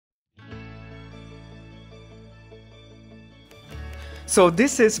So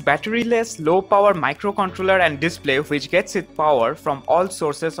this is batteryless low power microcontroller and display which gets its power from all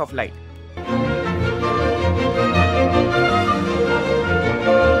sources of light.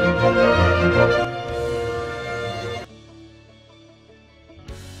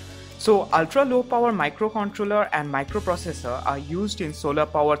 So ultra low power microcontroller and microprocessor are used in solar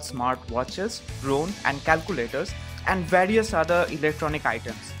powered smart watches, drone and calculators and various other electronic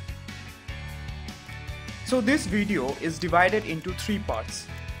items. So this video is divided into three parts.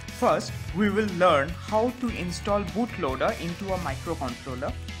 First, we will learn how to install bootloader into a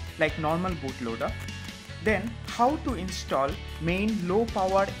microcontroller like normal bootloader. Then how to install main low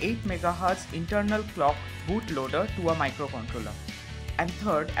power 8 MHz internal clock bootloader to a microcontroller. And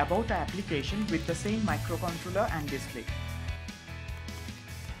third, about the application with the same microcontroller and display.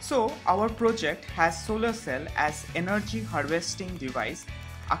 So our project has solar cell as energy harvesting device,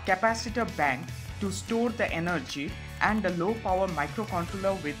 a capacitor bank to store the energy and the low power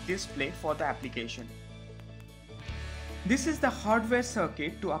microcontroller with display for the application. This is the hardware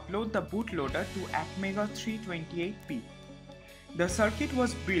circuit to upload the bootloader to ATMEGA 328P. The circuit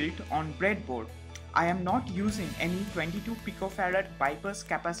was built on breadboard. I am not using any 22 picofarad bypass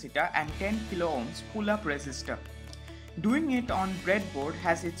capacitor and 10 kilo ohms pull-up resistor. Doing it on breadboard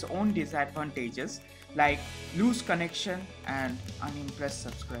has its own disadvantages like loose connection and unimpressed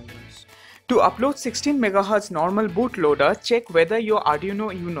subscribers. To upload 16 MHz normal bootloader, check whether your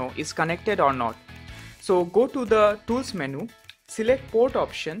Arduino Uno is connected or not. So go to the Tools menu, select Port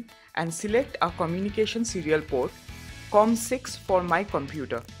option and select a communication serial port, COM6 for my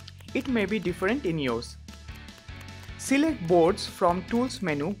computer. It may be different in yours. Select boards from Tools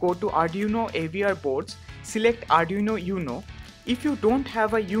menu, go to Arduino AVR boards, select Arduino Uno. If you don't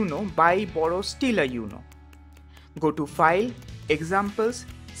have a Uno, buy, borrow, steal a Uno. Go to File, Examples,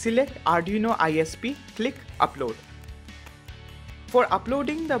 select Arduino ISP, click Upload. For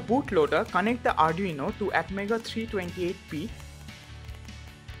uploading the bootloader, connect the Arduino to ATMEGA 328P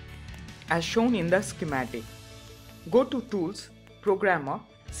as shown in the schematic. Go to Tools, Programmer,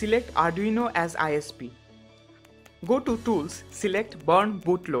 select Arduino as ISP. Go to Tools, select Burn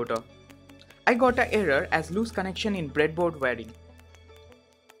Bootloader. I got an error as loose connection in breadboard wiring.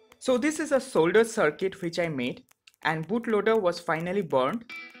 So this is a soldered circuit which I made and bootloader was finally burned.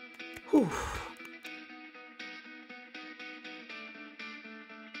 Whew.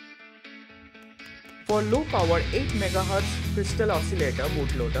 For low power 8 MHz crystal oscillator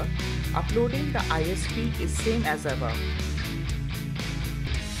bootloader, uploading the ISP is same as above.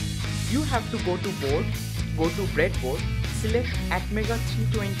 You have to go to board, go to breadboard, select ATMEGA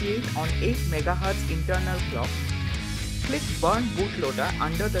 328 on 8 MHz internal clock, click Burn Bootloader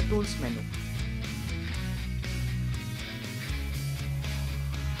under the Tools menu.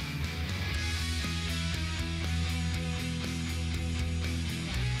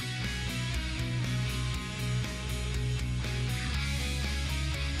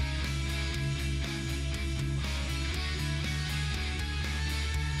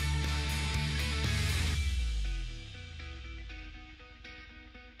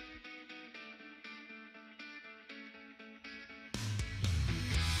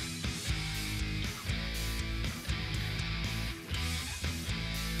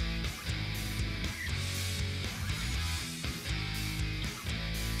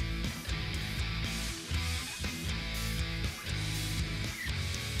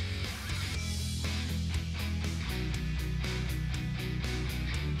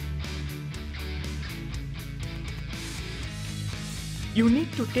 You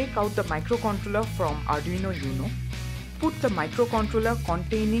need to take out the microcontroller from Arduino Uno. Put the microcontroller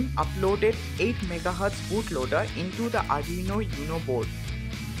containing uploaded 8 MHz bootloader into the Arduino Uno board.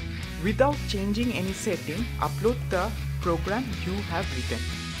 Without changing any setting, upload the program you have written.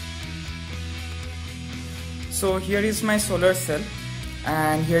 So here is my solar cell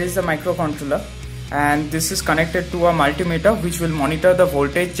and here is the microcontroller, and this is connected to a multimeter which will monitor the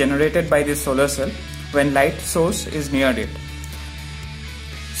voltage generated by this solar cell when light source is near it.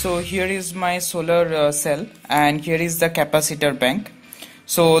 So here is my solar cell and here is the capacitor bank.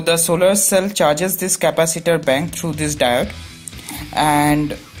 So the solar cell charges this capacitor bank through this diode,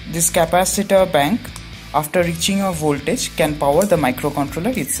 and this capacitor bank after reaching a voltage can power the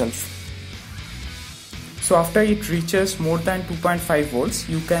microcontroller itself. So after it reaches more than 2.5 volts,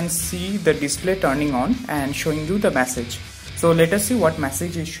 you can see the display turning on and showing you the message. So let us see what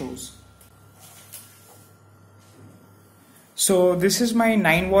message it shows. So this is my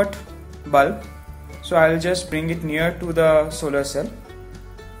 9 watt bulb. So I'll just bring it near to the solar cell.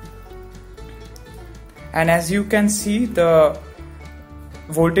 And as you can see, the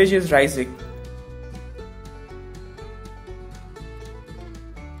voltage is rising.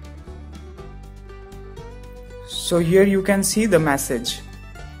 So here you can see the message.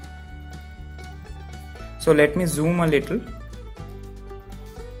 So let me zoom a little.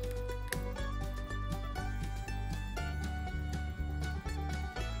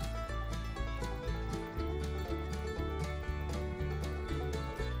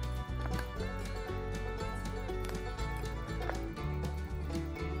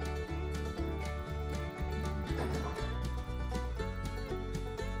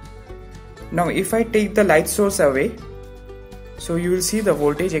 Now if I take the light source away, so you will see the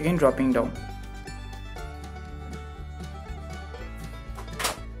voltage again dropping down.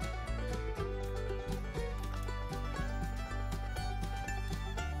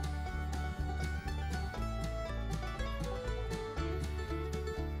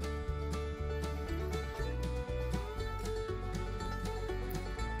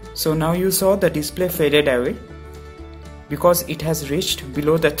 So now you saw the display faded away because it has reached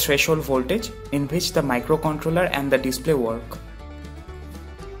below the threshold voltage in which the microcontroller and the display work.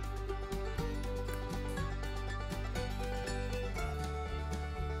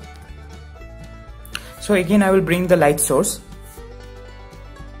 So again I will bring the light source.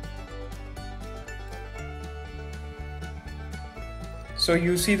 So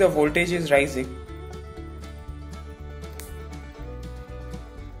you see the voltage is rising.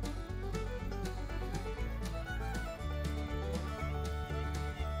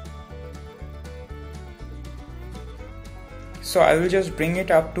 So I will just bring it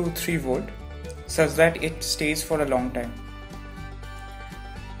up to 3 volt such that it stays for a long time.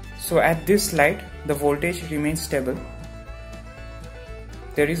 So at this light the voltage remains stable.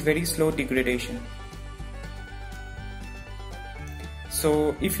 There is very slow degradation.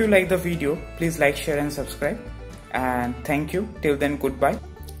 So if you like the video, please like, share and subscribe, and thank you. Till then, goodbye.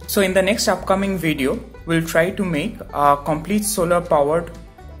 So in the next upcoming video, we'll try to make a complete solar powered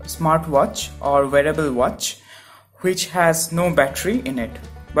smartwatch or wearable watch which has no battery in it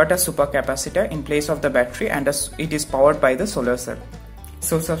but a supercapacitor in place of the battery, and it is powered by the solar cell.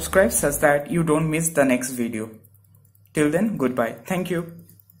 So subscribe such that you don't miss the next video. Till then, goodbye. Thank you.